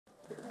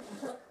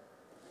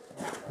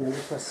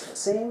Ninja twist,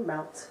 same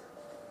mount.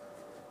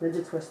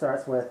 Ninja twist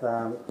starts with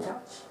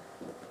couch.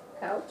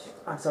 Couch?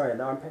 I'm sorry,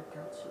 the armpit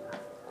couch. Yeah.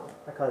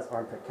 I call this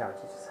armpit couch.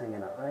 It's just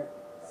hanging up, right?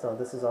 So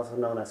this is also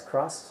known as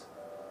cross.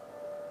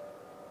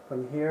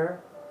 From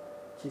here,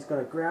 she's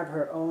going to grab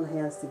her own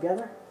hands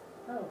together.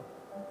 Oh.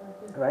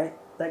 Right?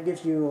 That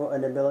gives you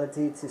an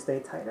ability to stay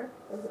tighter.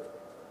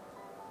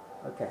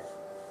 Okay.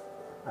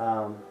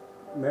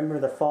 Remember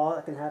the fall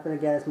that can happen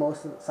again is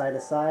most side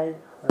to side.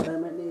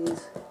 Bend my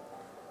knees.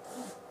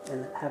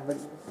 And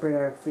bring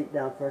her feet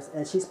down first.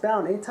 And she's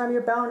bound. Anytime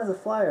you're bound as a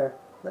flyer,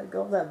 let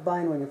go of that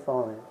bind when you're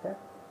falling. Okay?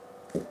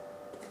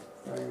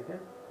 Very good.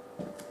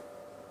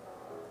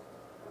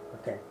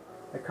 Okay.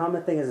 The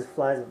common thing is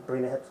flies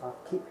bring the hips off.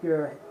 Keep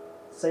your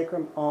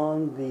sacrum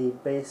on the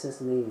base's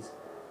knees.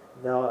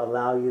 They'll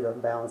allow you to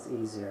balance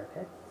easier.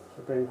 Okay?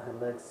 So bring her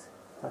legs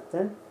tucked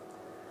in.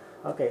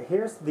 Okay,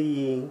 here's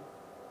the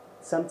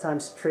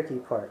sometimes tricky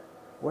part.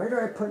 Where do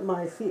I put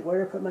my feet?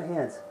 Where do I put my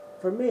hands?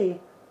 For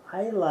me,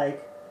 I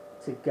like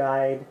to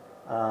guide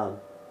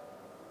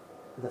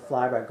the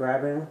fly by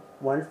grabbing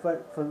one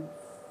foot.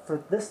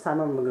 For this time,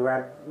 I'm going to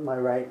grab my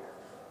right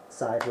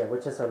side here,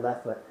 which is her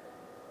left foot.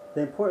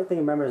 The important thing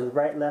to remember is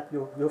right, left,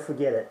 you'll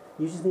forget it.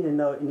 You just need to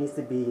know it needs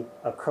to be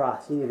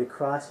across. You need to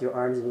cross your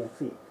arms and your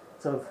feet.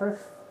 So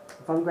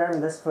if I'm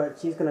grabbing this foot,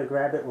 she's going to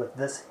grab it with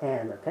this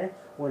hand, okay?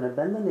 We're going to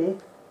bend the knee.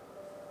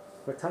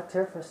 We're tucked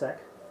here for a sec.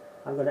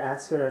 I'm going to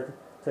ask her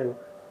to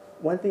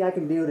one thing I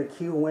can do to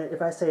cue when,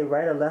 if I say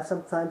right or left,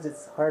 sometimes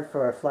it's hard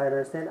for a fly to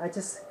understand. I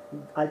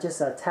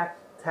just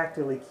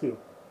tactily cue.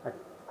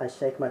 I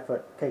shake my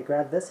foot. Okay,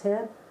 grab this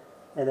hand,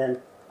 and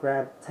then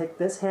take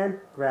this hand,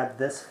 grab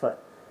this foot.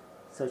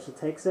 So she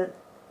takes it,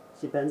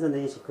 she bends the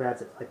knee, she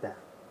grabs it like that.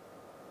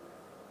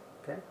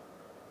 Okay?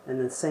 And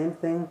then same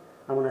thing,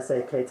 I'm going to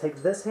say, okay,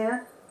 take this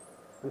hand,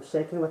 I'm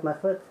shaking with my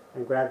foot,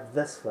 and grab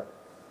this foot.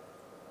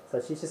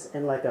 So she's just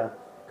in like a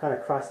kind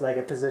of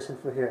cross-legged position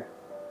for here.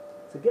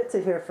 So get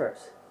to here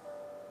first.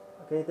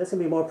 Okay, there's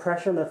going to be more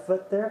pressure on the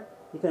foot there.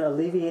 You can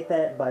alleviate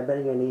that by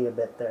bending your knee a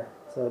bit there.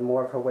 So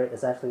more of her weight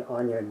is actually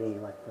on your knee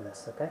like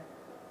this, okay?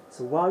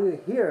 So while you're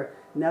here,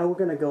 now we're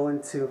going to go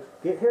into,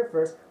 get here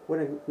first,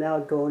 we're going to now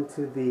go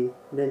into the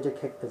ninja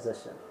kick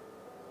position.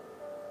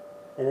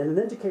 And in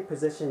the ninja kick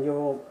position,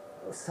 you'll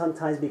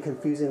sometimes be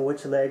confusing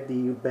which leg do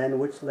you bend,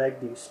 which leg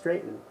do you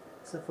straighten.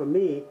 So for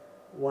me,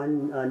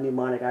 one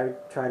mnemonic I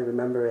try to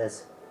remember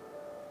is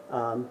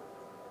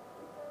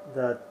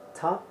the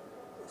top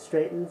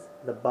straightens,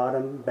 the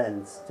bottom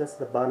bends. Just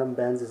the bottom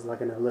bends is like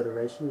an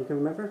alliteration you can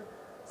remember.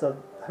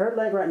 So her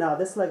leg right now,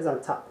 this leg's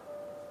on top.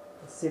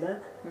 See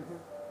that? Mm-hmm.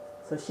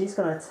 So she's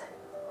going to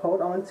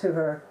hold on to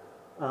her,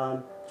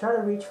 try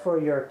to reach for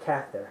your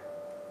calf there.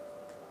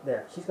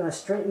 There. She's going to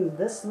straighten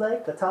this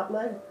leg, the top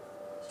leg,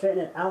 straighten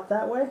it out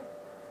that way.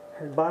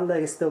 Her bottom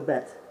leg is still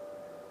bent.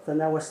 So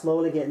now we're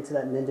slowly getting to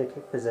that ninja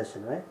kick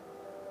position, right?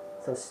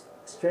 So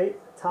straight,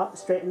 top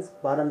straightens,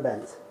 bottom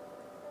bends.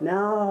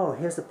 Now,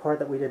 here's the part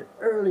that we did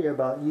earlier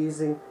about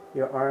using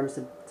your arms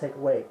to take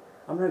weight.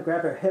 I'm going to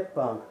grab her hip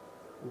bone,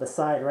 the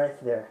side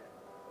right there.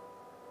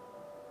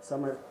 So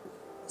I'm going to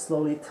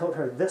slowly tilt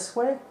her this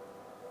way.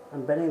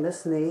 I'm bending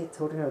this knee,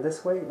 tilting her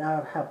this way.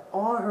 Now I have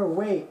all her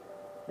weight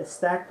is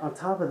stacked on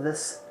top of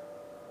this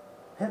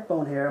hip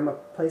bone here. I'm going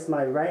to place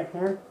my right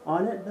hand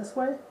on it this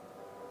way,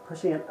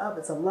 pushing it up.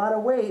 It's a lot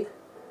of weight.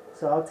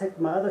 So I'll take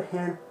my other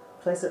hand,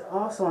 place it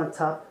also on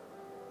top.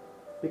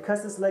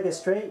 Because this leg is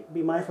straight,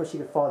 be mindful she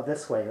could fall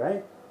this way,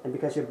 right? And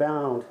because you're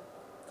bound,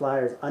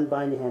 flyers,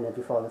 unbind your hand if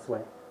you fall this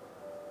way.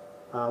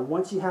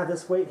 Once you have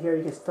this weight here,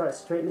 you can start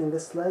straightening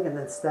this leg and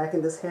then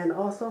stacking this hand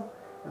also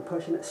and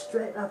pushing it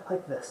straight up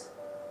like this.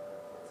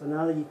 So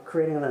now that you're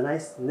creating a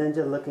nice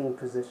ninja looking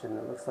position.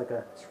 It looks like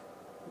a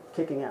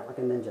kicking out like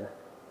a ninja.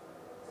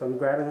 So I'm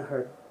grabbing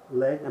her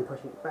leg and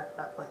pushing it back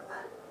up like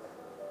that.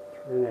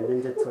 Doing a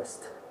ninja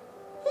twist.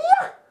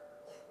 Yeah!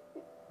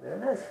 There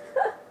it is.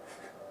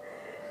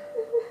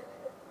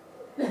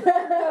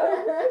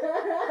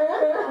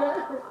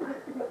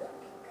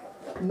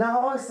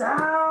 No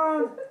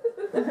sound!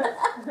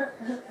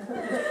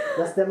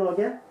 Let's demo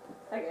again.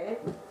 Okay.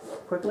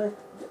 Quickly.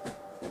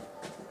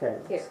 Okay,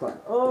 Here. just going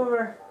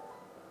over.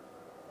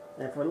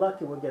 And if we're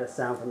lucky, we'll get a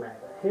sound from that.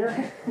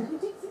 Here.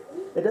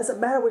 It doesn't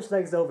matter which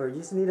leg's over. You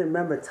just need to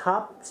remember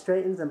top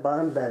straightens and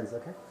bottom bends,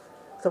 okay?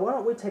 So why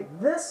don't we take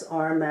this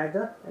arm,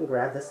 Magda, and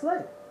grab this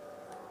leg.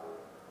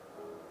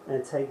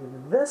 And take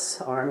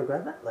this arm and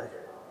grab that leg.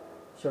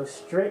 She'll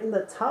straighten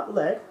the top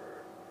leg,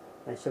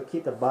 and she'll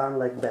keep the bottom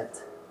leg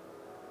bent.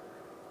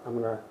 I'm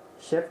going to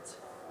shift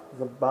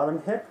the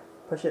bottom hip,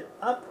 push it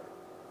up.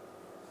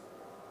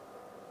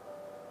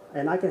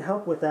 And I can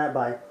help with that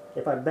by,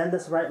 if I bend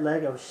this right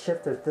leg, it'll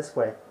shift her this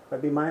way.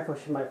 But be mindful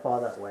she might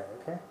fall that way,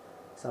 okay?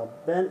 So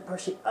bend,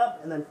 pushing up,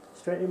 and then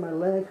straightening my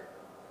leg.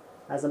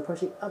 As I'm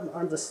pushing up, my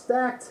arms are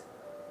stacked.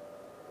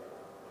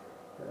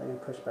 And then I can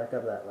push back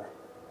up that way.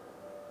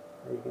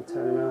 And you can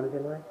turn around a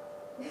good way.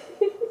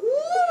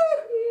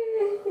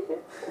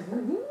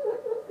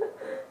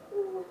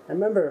 And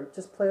remember,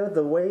 just play with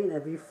the weight.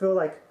 If you feel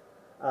like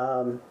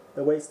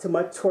the weight's too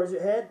much towards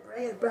your head,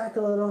 bring it back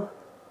a little.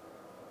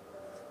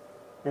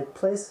 And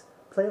play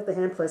with the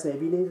hand placement.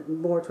 If you need it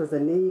more towards the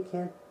knee, you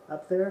can,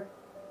 up there.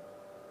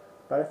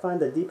 But I find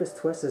the deepest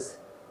twist is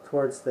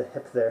towards the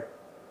hip there.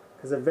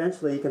 Because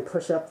eventually you can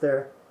push up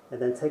there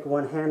and then take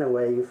one hand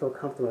away, you feel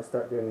comfortable and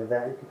start doing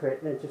that. And you can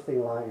create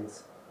interesting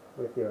lines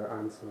with your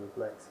arms and your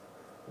legs.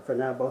 But for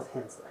now, both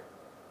hands there.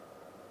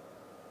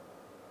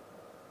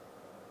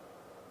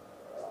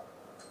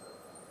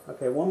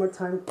 Okay, one more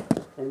time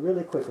and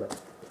really quickly.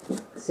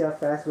 See how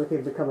fast we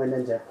can become a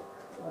ninja.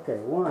 Okay,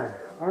 1,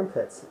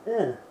 armpits,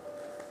 in,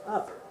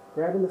 up,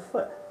 grabbing the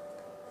foot,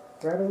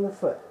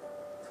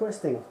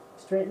 twisting,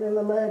 straightening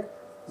the leg,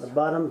 the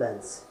bottom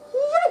bends.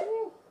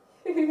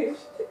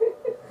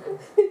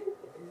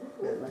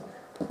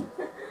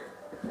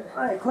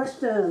 Alright,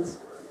 questions?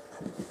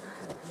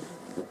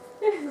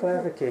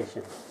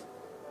 Clarification.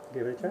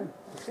 Give it a try.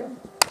 Let's go.